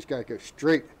of a bitch has got to go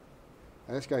straight.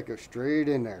 That's got to go straight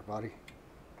in there, buddy.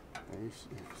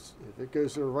 If it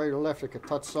goes to the right or left, it could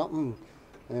touch something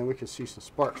and we can see some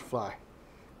sparks fly.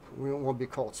 We don't want to be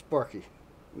called Sparky.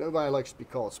 Nobody likes to be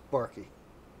called Sparky.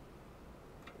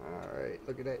 Alright,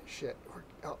 look at that shit.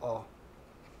 Uh-oh.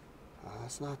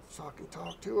 Let's not talk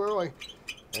too early.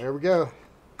 There we go.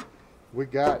 We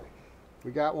got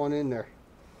one in there.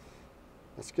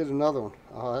 Let's get another one.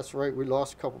 Oh, that's right. We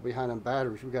lost a couple behind them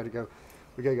batteries. We gotta go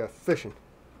fishing.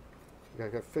 We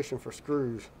gotta go fishing for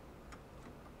screws.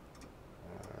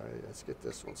 Alright, let's get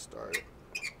this one started.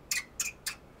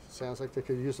 Sounds like they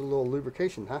could use a little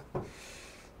lubrication, huh?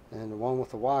 And the one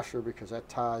with the washer, because that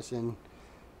ties in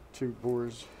 2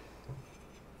 boards.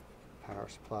 Power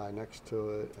supply next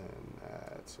to it, and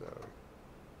that, so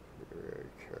be very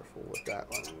careful with that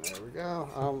one. There we go.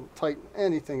 I don't tighten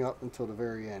anything up until the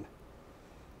very end.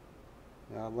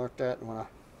 Now I learned that when I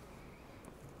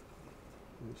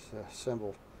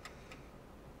assemble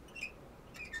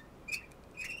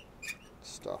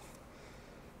stuff.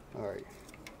 Alright.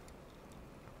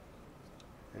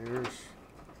 Here's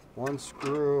one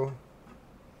screw.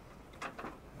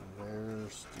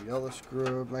 There's the other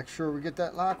screw. Make sure we get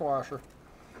that lock washer.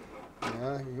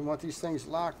 Yeah, you want these things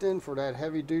locked in for that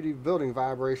heavy duty building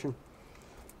vibration.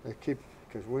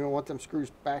 Because we don't want them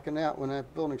screws backing out when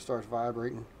that building starts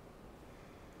vibrating.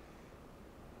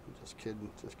 Just kidding,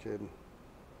 just kidding.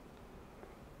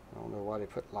 I don't know why they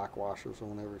put lock washers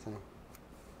on everything.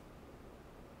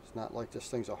 It's not like this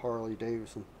thing's a Harley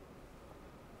Davidson.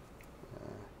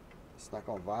 It's not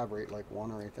going to vibrate like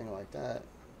one or anything like that.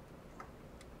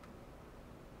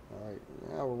 Alright,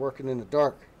 now we're working in the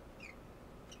dark.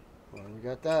 Well, we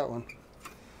got that one.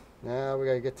 Now we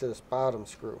got to get to this bottom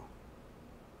screw.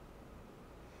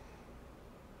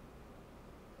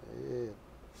 Yeah.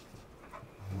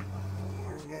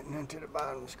 We're getting into the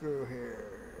bottom screw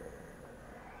here.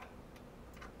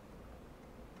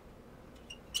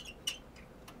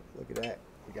 Look at that.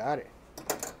 We got it.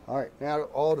 Alright, now that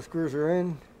all the screws are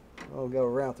in, we'll go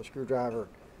around with the screwdriver,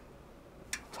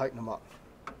 tighten them up.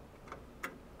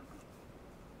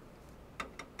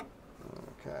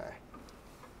 Okay.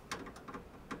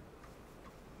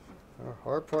 Our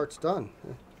hard part's done.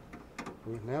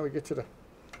 Now we get to the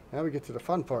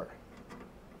fun part.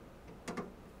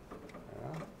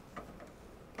 Yeah.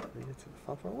 We get to the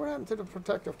fun part. What happened to the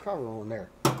protective cover on there?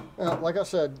 Like I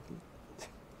said,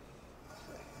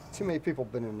 too many people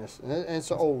been in this, and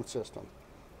it's an old system.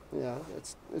 Yeah,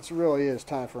 it's really is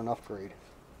time for an upgrade.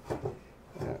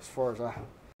 As far as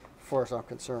I'm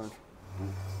concerned.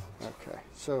 Okay,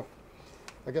 so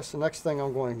I guess the next thing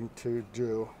I'm going to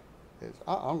do is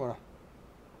I'm gonna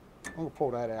pull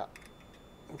that out.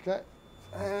 Okay,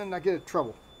 and I get in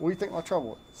trouble. What do you think my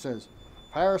trouble is? It says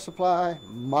power supply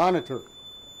monitor.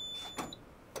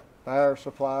 Power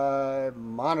supply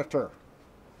monitor.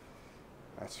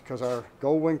 That's because our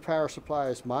Goldwing power supply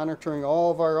is monitoring all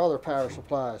of our other power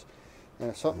supplies. And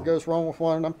if something goes wrong with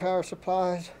one of them power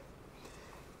supplies,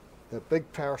 the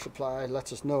big power supply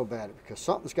lets us know about it, because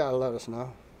something's got to let us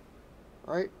know.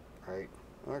 Right? Right.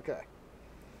 Okay.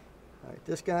 Alright,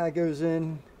 this guy goes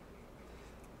in.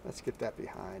 Let's get that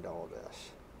behind all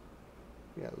this.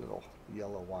 We got a little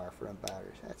yellow wire for them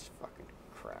batteries. That's fucking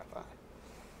crap.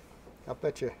 I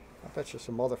bet you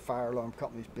some other fire alarm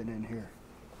company's been in here.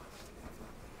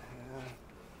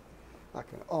 I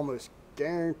can almost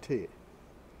guarantee it.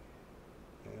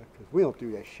 Yeah, because we don't do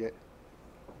that shit.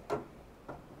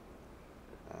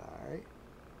 Alright.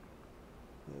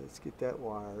 Let's get that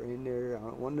wire in there. I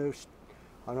don't want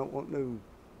no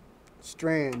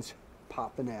strands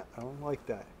popping out. I don't like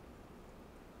that.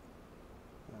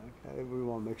 Okay, we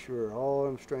want to make sure all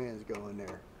them strands go in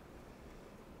there.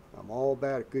 I'm all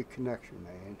about a good connection,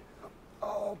 man. I'm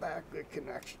all about good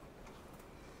connection.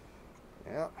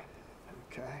 Yeah.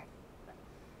 Okay.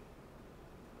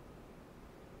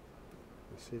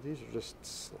 See, these are just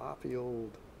sloppy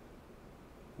old,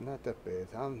 not that bad.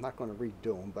 I'm not going to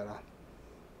redo them, but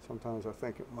sometimes I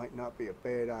think it might not be a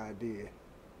bad idea.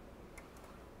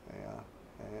 Yeah,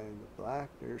 and the black,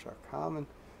 there's our common.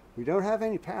 We don't have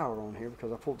any power on here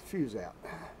because I pulled the fuse out.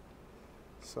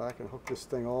 So I can hook this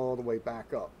thing all the way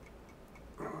back up.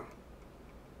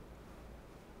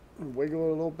 And wiggle it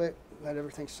a little bit, let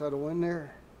everything settle in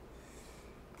there.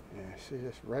 Yeah, see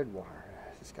this red wire,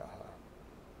 it's got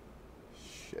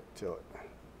shit to it.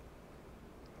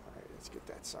 Alright, let's get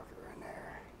that sucker in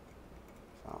there.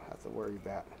 So I don't have to worry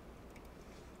about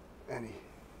anything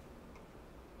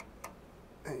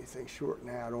shorting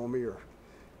out on me or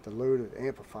the loaded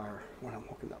amplifier when I'm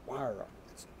hooking that wire up.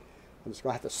 I'm just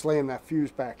going to have to slam that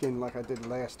fuse back in like I did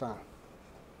last time.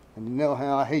 And you know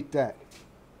how I hate that.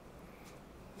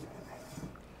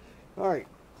 Alright,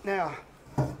 now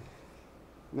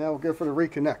we'll go for the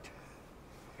reconnect.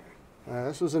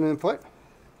 This was an input.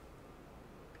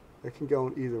 It can go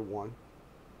in either one.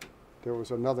 There was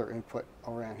another input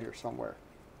around here somewhere.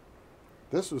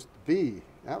 This was B.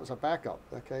 That was a backup.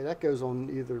 Okay, that goes on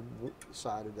either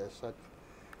side of this. That's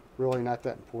really not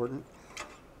that important.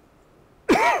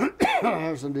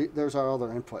 There's our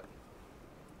other input.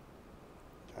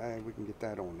 Okay, we can get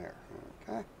that on there.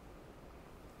 Okay.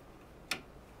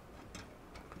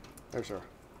 There's our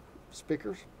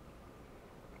speakers.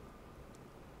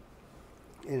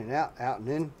 In and out, out and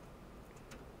in.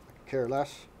 I could care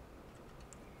less.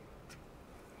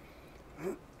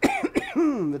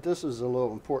 But this is a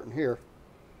little important here.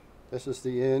 This is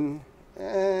the in,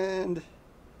 and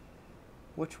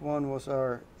which one was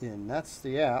our in? That's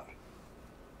the out.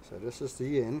 So this is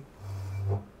the in.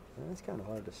 It's kind of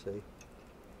hard to see.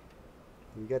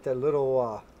 You get that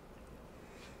little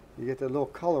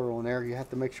color on there. You have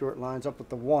to make sure it lines up with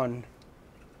the one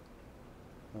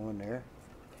on there.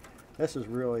 This is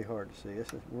really hard to see.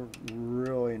 We're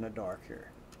really in the dark here.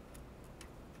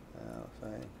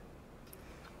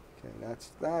 Okay,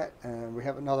 that's that, and we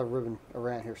have another ribbon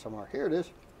around here somewhere. Here it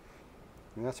is,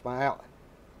 and that's my out.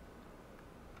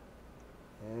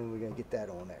 And we're gonna get that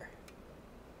on there.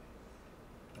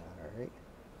 All right.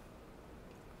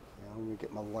 Now I'm gonna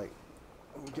get my light.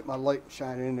 I'm gonna get my light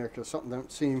shining in there because something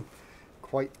don't seem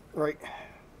quite right.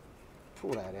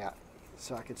 Pull that out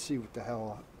so I can see what the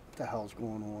hell's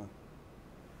going on.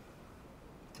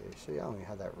 Okay, see, I don't even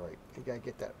have that right. You gotta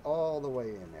get that all the way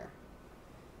in there.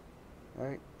 All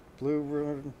right, blue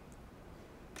ribbon.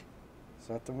 Is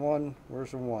that the one?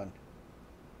 Where's the one?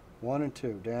 1 and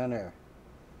 2 down there.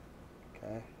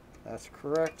 Okay, that's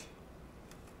correct.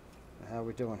 How are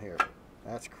we doing here?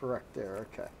 That's correct there.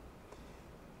 Okay,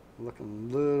 looking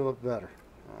a little bit better.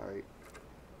 All right,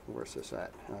 where's this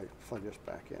at? All right, plug this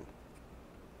back in.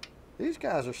 These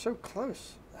guys are so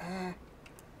close.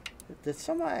 Did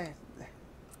somebody?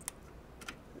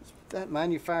 Is that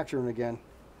manufacturing again?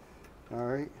 All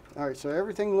right. So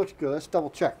everything looks good. Let's double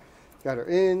check. Got our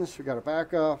ins. We got our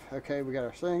backup. Okay, we got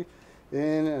our thing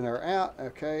in and our out.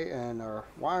 Okay, and our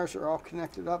wires are all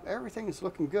connected up. Everything is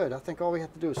looking good. I think all we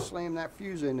have to do is slam that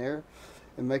fuse in there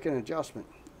and make an adjustment.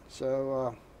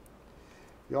 So,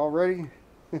 y'all ready?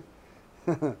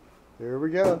 Here we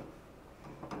go.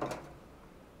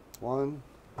 1,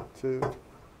 2,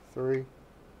 3.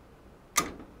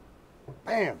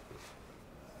 Bam!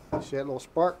 See that little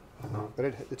spark? But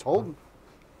it's holding.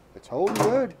 It's holding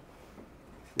good.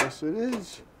 Yes, it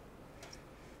is.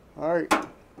 All right.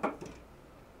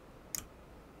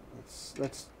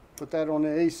 Let's put that on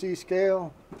the AC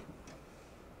scale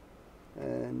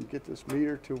and get this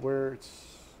meter to where it's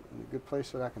in a good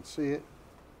place that I can see it.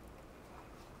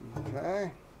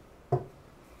 Okay.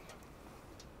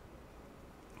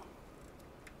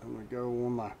 I'm going to go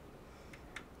on my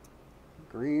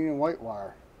green and white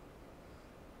wire.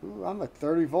 Ooh, I'm at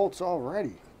 30 volts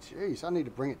already. Jeez, I need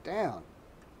to bring it down.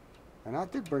 And I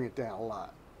did bring it down a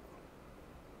lot.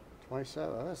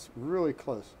 27, that's really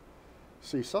close.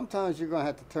 See, sometimes you're going to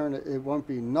have to turn it, it won't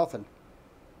be nothing.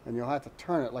 And you'll have to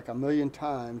turn it like 1,000,000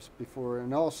 times before,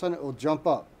 and all of a sudden it will jump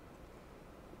up.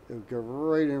 It'll go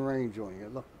right in range on you.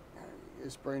 Look,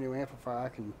 this brand new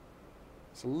amplifier,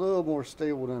 it's a little more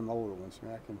stable than the older ones.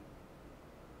 I can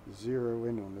zero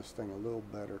in on this thing a little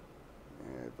better.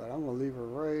 Yeah, but I'm going to leave it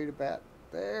right about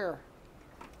there.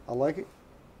 I like it.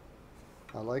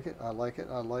 I like it. I like it.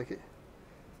 I like it.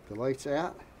 The light's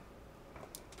out.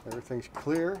 Everything's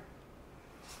clear.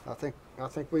 I think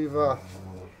we've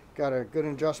got a good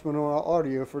adjustment on our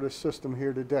audio for this system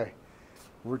here today.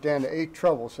 We're down to 8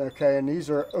 trebles, okay, and these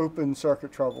are open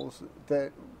circuit trebles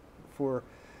that for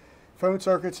phone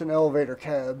circuits and elevator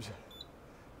cabs.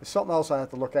 There's something else I have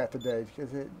to look at today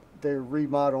because they're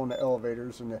remodeling the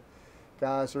elevators, and the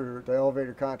guys are the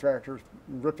elevator contractors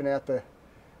ripping out the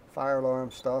fire alarm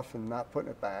stuff and not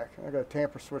putting it back. I got a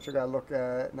tamper switch I got to look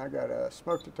at, and I got a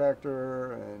smoke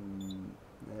detector, and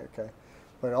okay.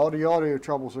 But all the audio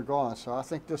troubles are gone, so I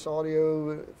think this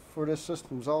audio for this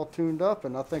system is all tuned up,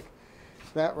 and I think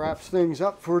that wraps things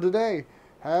up for today.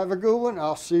 Have a good one.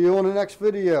 I'll see you on the next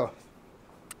video.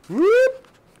 Whoop!